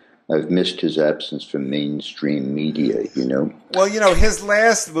 I've missed his absence from mainstream media, you know. Well, you know, his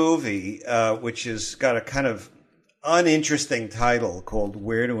last movie, which has got a kind of uninteresting title called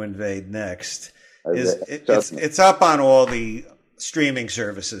Where to Invade Next, it's up on all the streaming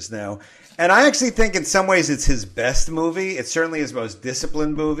services now. And I actually think in some ways it's his best movie. It's certainly his most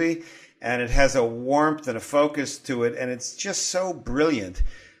disciplined movie. And it has a warmth and a focus to it. And it's just so brilliant.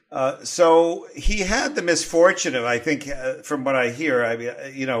 So he had the misfortune of, I think, from what I hear, I mean,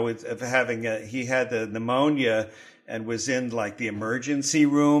 you know, of having, he had the pneumonia and was in like the emergency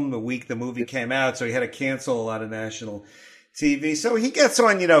room the week the movie came out. So he had to cancel a lot of national TV. So he gets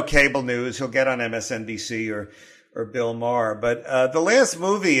on, you know, cable news. He'll get on MSNBC or Bill Maher. But the last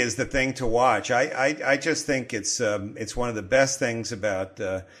movie is the thing to watch. I just think it's one of the best things about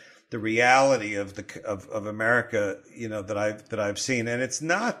the reality of America, you know, that I've seen. And it's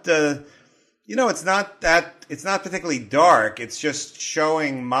not you know, it's not particularly dark. It's just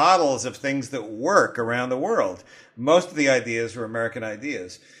showing models of things that work around the world. Most of the ideas were American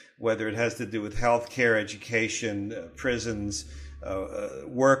ideas. whether it has to do with healthcare, education, prisons, the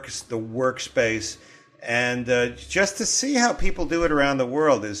workspace. And just to see how people do it around the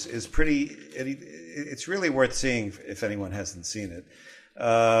world is pretty. It's really worth seeing if anyone hasn't seen it.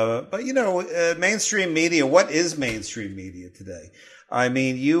 But mainstream media. What is mainstream media today? I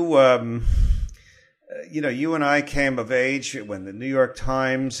mean, you and I came of age when the New York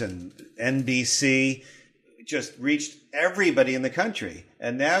Times and NBC just reached everybody in the country,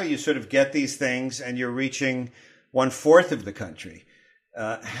 and now you sort of get these things, and you're reaching 1/4 of the country.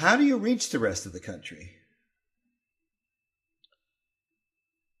 How do you reach the rest of the country?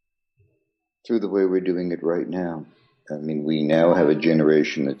 Through the way we're doing it right now. I mean, we now have a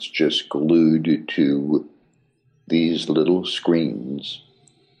generation that's just glued to these little screens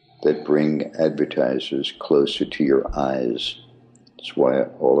that bring advertisers closer to your eyes. That's why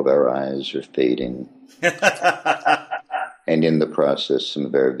all of our eyes are fading. And in the process, some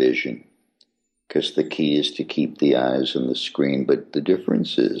of our vision. Because the key is to keep the eyes on the screen. But the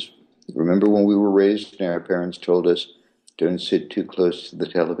difference is, remember when we were raised and our parents told us, don't sit too close to the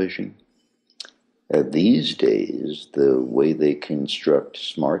television? These days, the way they construct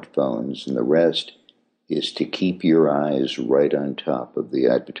smartphones and the rest is to keep your eyes right on top of the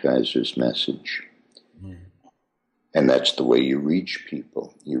advertiser's message. Mm. And that's the way you reach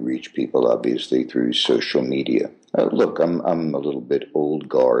people. You reach people, obviously, through social media. Look, I'm a little bit old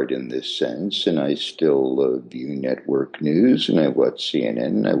guard in this sense, and I still view network news, and I watch CNN,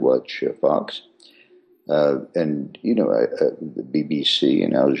 and I watch Fox. And the BBC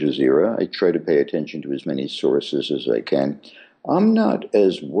and Al Jazeera, I try to pay attention to as many sources as I can. I'm not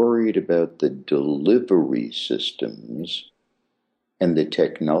as worried about the delivery systems and the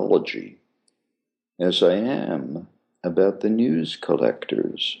technology as I am about the news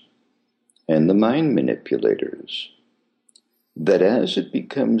collectors and the mind manipulators. That as it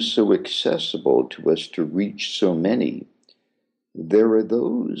becomes so accessible to us to reach so many, there are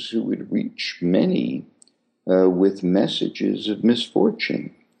those who would reach many with messages of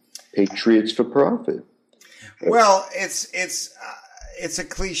misfortune, patriots for profit. Well, it's a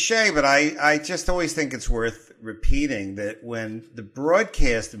cliche, but I just always think it's worth repeating that when the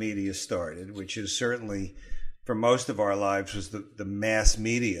broadcast media started, which is certainly for most of our lives was the mass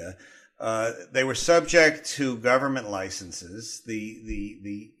media, they were subject to government licenses.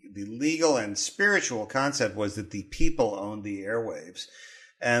 The legal and spiritual concept was that the people owned the airwaves.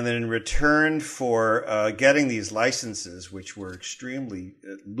 And then in return for getting these licenses, which were extremely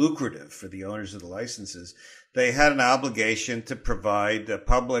lucrative for the owners of the licenses, they had an obligation to provide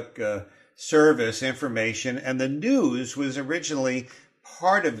public service information. And the news was originally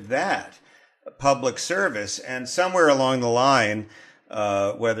part of that public service. And somewhere along the line,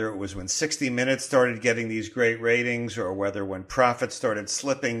 whether it was when 60 Minutes started getting these great ratings or whether when profits started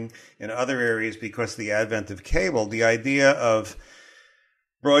slipping in other areas because of the advent of cable, the idea of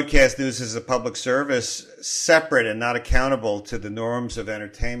broadcast news as a public service, separate and not accountable to the norms of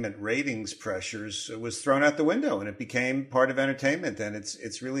entertainment ratings pressures, was thrown out the window, and it became part of entertainment. And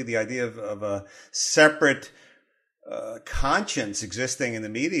it's really the idea of a separate conscience existing in the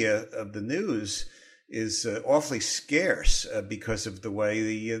media of the news is awfully scarce because of the way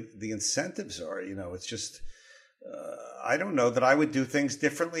the incentives are. It's just I don't know that I would do things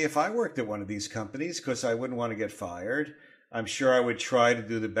differently if I worked at one of these companies because I wouldn't want to get fired. I'm sure I would try to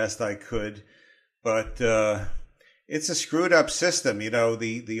do the best I could, but it's a screwed up system.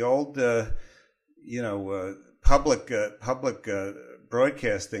 The old public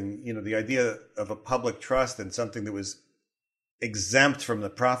broadcasting. The idea of a public trust and something that was exempt from the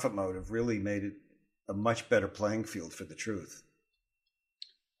profit motive really made it a much better playing field for the truth.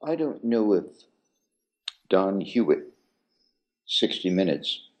 I don't know if Don Hewitt, 60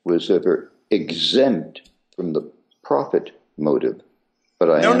 Minutes, was ever exempt from the profit motive,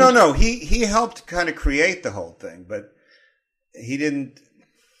 but No. He helped kind of create the whole thing, but he didn't.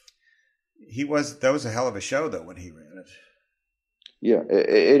 That was a hell of a show though when he ran it. Yeah,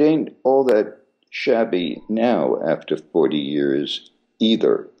 it ain't all that shabby now after 40 years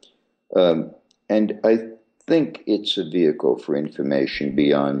either, and I think it's a vehicle for information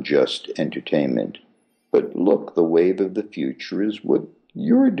beyond just entertainment. But look, the wave of the future is what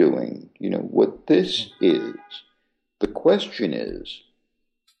you're doing. What this is. The question is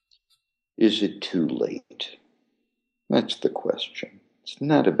it too late? That's the question. It's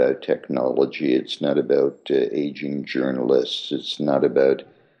not about technology. It's not about aging journalists. It's not about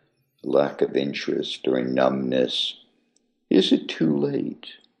lack of interest or numbness. Is it too late?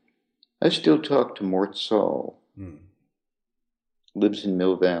 I still talk to Mort Saul. Lives in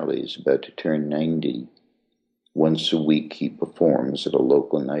Mill Valley. He's about to turn 90. Once a week he performs at a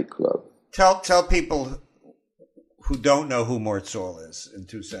local nightclub. Tell people who don't know who Mort Sahl is in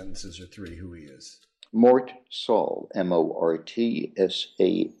 2 sentences or 3 who he is. Mort Sahl, Mortsahl.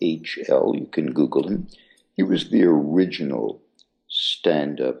 You can Google him. He was the original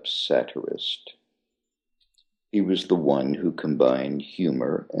stand-up satirist. He was the one who combined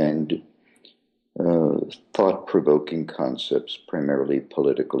humor and thought-provoking concepts, primarily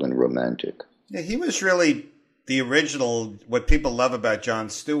political and romantic. Yeah, he was really the original, what people love about Jon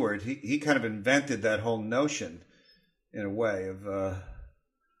Stewart. He kind of invented that whole notion, in a way, of a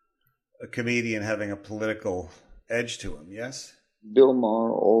comedian having a political edge to him, yes? Bill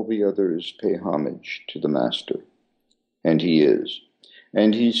Maher, all the others pay homage to the master, and he is.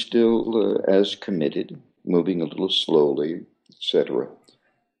 And he's still as committed, moving a little slowly, etc.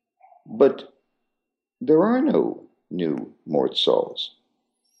 But there are no new Mort Sahls.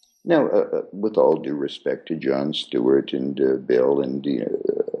 Now, with all due respect to Jon Stewart and Bill and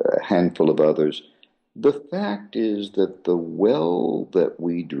a handful of others, the fact is that the well that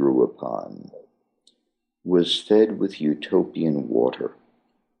we drew upon was fed with utopian water.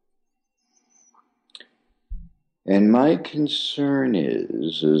 And my concern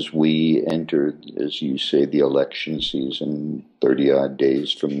is, as we enter, as you say, the election season, 30-odd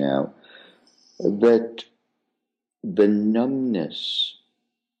days from now, that the numbness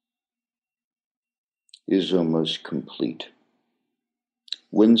is almost complete.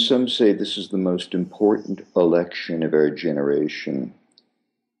 When some say this is the most important election of our generation,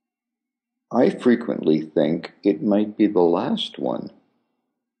 I frequently think it might be the last one.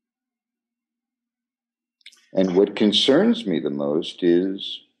 And what concerns me the most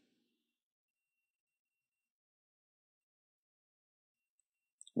is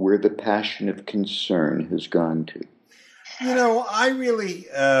where the passion of concern has gone to. You know, I really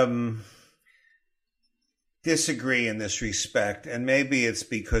disagree in this respect, and maybe it's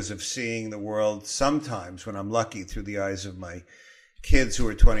because of seeing the world sometimes, when I'm lucky, through the eyes of my kids who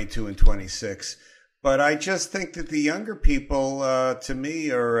are 22 and 26. But I just think that the younger people, to me,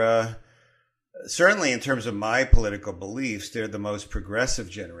 are certainly in terms of my political beliefs, they're the most progressive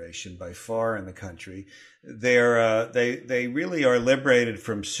generation by far in the country. They really are liberated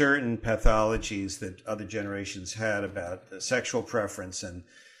from certain pathologies that other generations had about sexual preference and,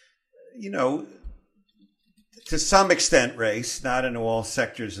 you know, to some extent race, not in all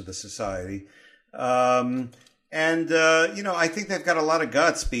sectors of the society. You know, I think they've got a lot of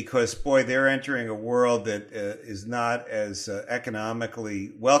guts because, boy, they're entering a world that is not as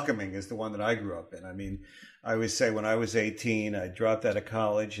economically welcoming as the one that I grew up in. I mean, I always say when I was 18, I dropped out of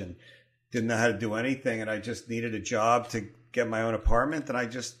college and didn't know how to do anything, and I just needed a job to get my own apartment, and I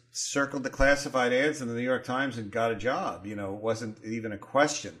just circled the classified ads in the New York Times and got a job. You know, it wasn't even a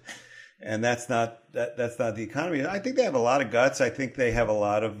question. And that's not the economy. I think they have a lot of guts. I think they have a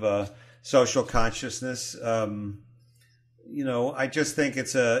lot of social consciousness. You know, I just think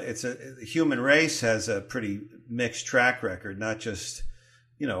the human race has a pretty mixed track record. Not just,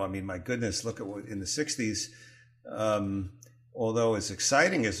 you know, I mean, my goodness, look at what in the 60s. Although as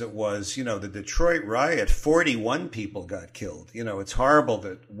exciting as it was, you know, the Detroit riot, 41 people got killed. You know, it's horrible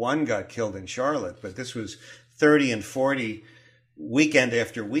that one got killed in Charlotte, but this was 30 and 40 weekend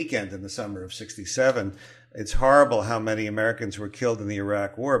after weekend in the summer of 67. It's horrible how many Americans were killed in the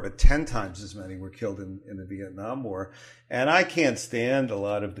Iraq War, but 10 times as many were killed in the Vietnam War. And I can't stand a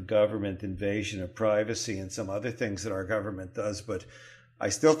lot of the government invasion of privacy and some other things that our government does, but I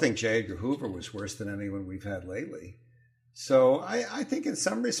still think J. Edgar Hoover was worse than anyone we've had lately. So I think in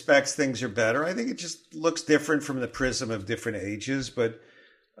some respects things are better. I think it just looks different from the prism of different ages, but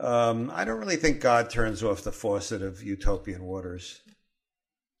I don't really think God turns off the faucet of utopian waters.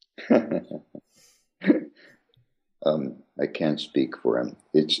 I can't speak for him.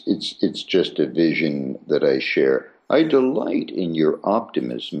 It's just a vision that I share. I delight in your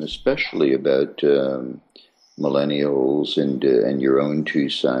optimism, especially about millennials and your own 2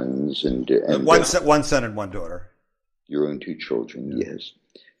 sons and one son and one daughter. Your own 2 children, yes,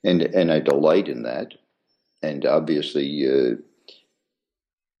 and I delight in that. And obviously,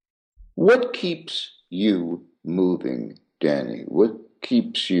 what keeps you moving, Danny? What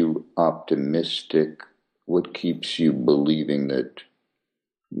keeps you optimistic? What keeps you believing that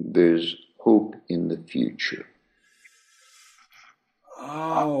there's hope in the future?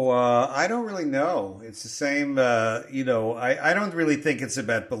 Oh, I don't really know. It's the same, you know, I don't really think it's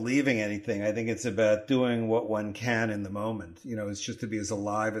about believing anything. I think it's about doing what one can in the moment. You know, it's just to be as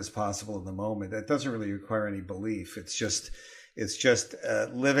alive as possible in the moment. That doesn't really require any belief. It's just It's just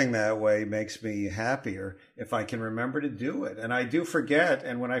living that way makes me happier if I can remember to do it. And I do forget.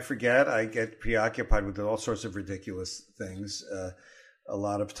 And when I forget, I get preoccupied with all sorts of ridiculous things, a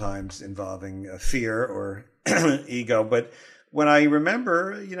lot of times involving fear or ego. But when I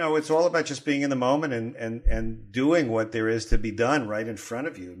remember, it's all about just being in the moment and doing what there is to be done right in front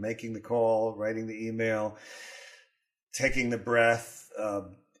of you, making the call, writing the email, taking the breath,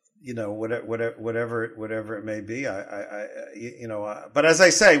 whatever it may be. But as I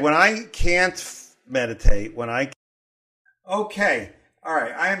say, when I can't meditate, okay. All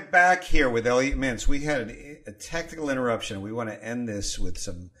right. I'm back here with Elliot Mintz. We had a technical interruption. We want to end this with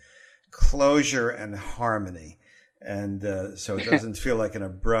some closure and harmony. And so it doesn't feel like an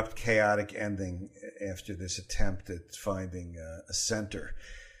abrupt, chaotic ending after this attempt at finding a center.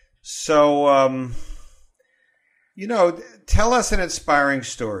 So, tell us an inspiring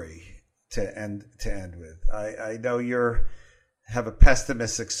story to end with. I know have a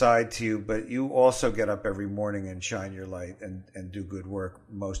pessimistic side to you, but you also get up every morning and shine your light and do good work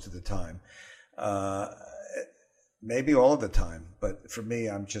most of the time. Maybe all of the time, but for me,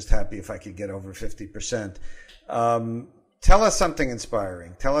 I'm just happy if I could get over 50%. Tell us something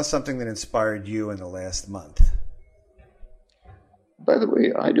inspiring. Tell us something that inspired you in the last month. By the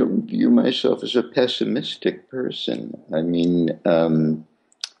way, I don't view myself as a pessimistic person. I mean, I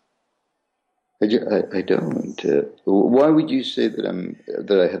don't. Why would you say that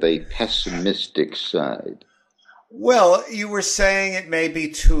I have a pessimistic side? Well, you were saying it may be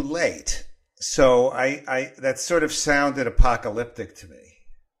too late. So that sort of sounded apocalyptic to me.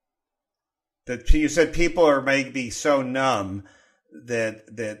 That you said people are maybe so numb that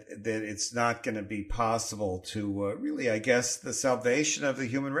it's not going to be possible to really, I guess, the salvation of the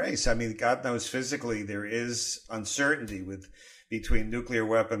human race. I mean, God knows physically there is uncertainty between nuclear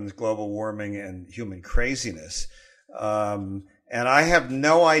weapons, global warming, and human craziness. And I have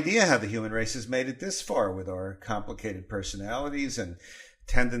no idea how the human race has made it this far with our complicated personalities and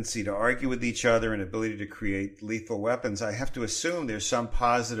tendency to argue with each other and ability to create lethal weapons. I have to assume there's some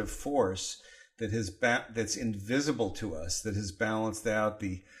positive force that's invisible to us, that has balanced out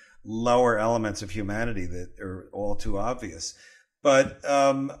the lower elements of humanity that are all too obvious. But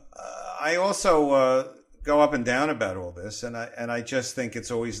I also go up and down about all this, and I just think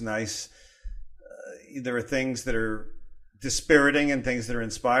it's always nice. There are things that are dispiriting and things that are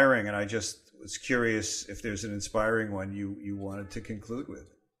inspiring, and I just was curious if there's an inspiring one you wanted to conclude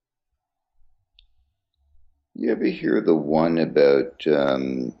with. You ever hear the one about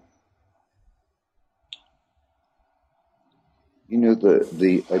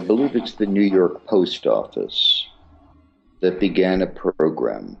I believe it's the New York Post Office that began a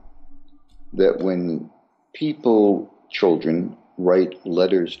program that when children write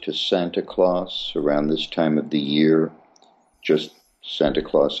letters to Santa Claus around this time of the year, just Santa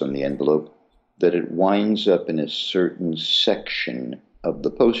Claus on the envelope, that it winds up in a certain section of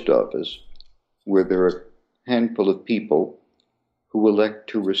the post office where there are a handful of people who elect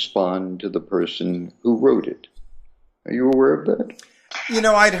to respond to the person who wrote it. Are you aware of that?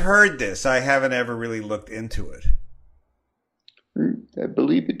 I'd heard this. I haven't ever really looked into it. I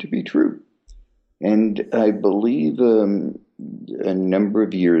believe it to be true. And I believe a number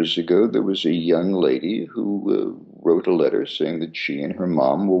of years ago, there was a young lady who wrote a letter saying that she and her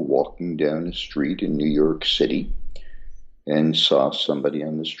mom were walking down a street in New York City and saw somebody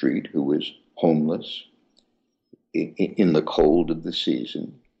on the street who was homeless in the cold of the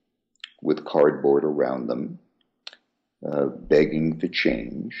season with cardboard around them, begging for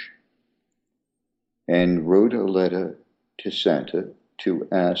change, and wrote a letter to Santa to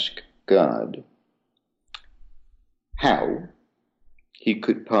ask God how he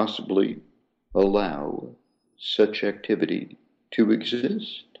could possibly allow such activity to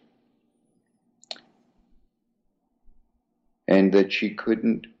exist, and that she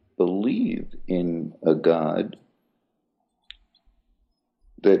couldn't believe in a God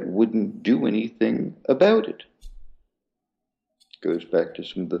that wouldn't do anything about it. Goes back to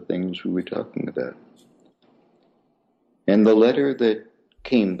some of the things we were talking about. And the letter that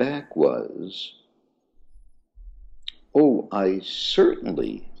came back was, "Oh, I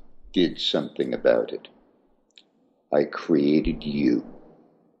certainly did something about it. I created you."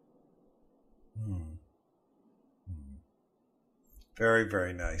 Very,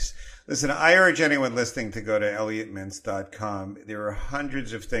 very nice. Listen, I urge anyone listening to go to ElliotMintz.com. There are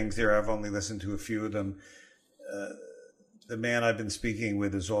hundreds of things there. I've only listened to a few of them. The man I've been speaking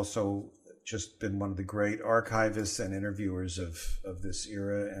with has also just been one of the great archivists and interviewers of this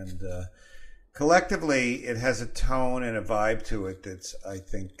era. And collectively, it has a tone and a vibe to it that's, I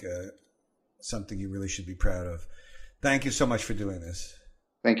think, something you really should be proud of. Thank you so much for doing this.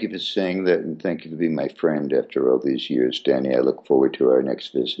 Thank you for saying that, and thank you for being my friend after all these years, Danny. I look forward to our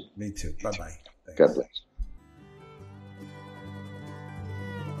next visit. Me too. Bye-bye. Thanks. God bless.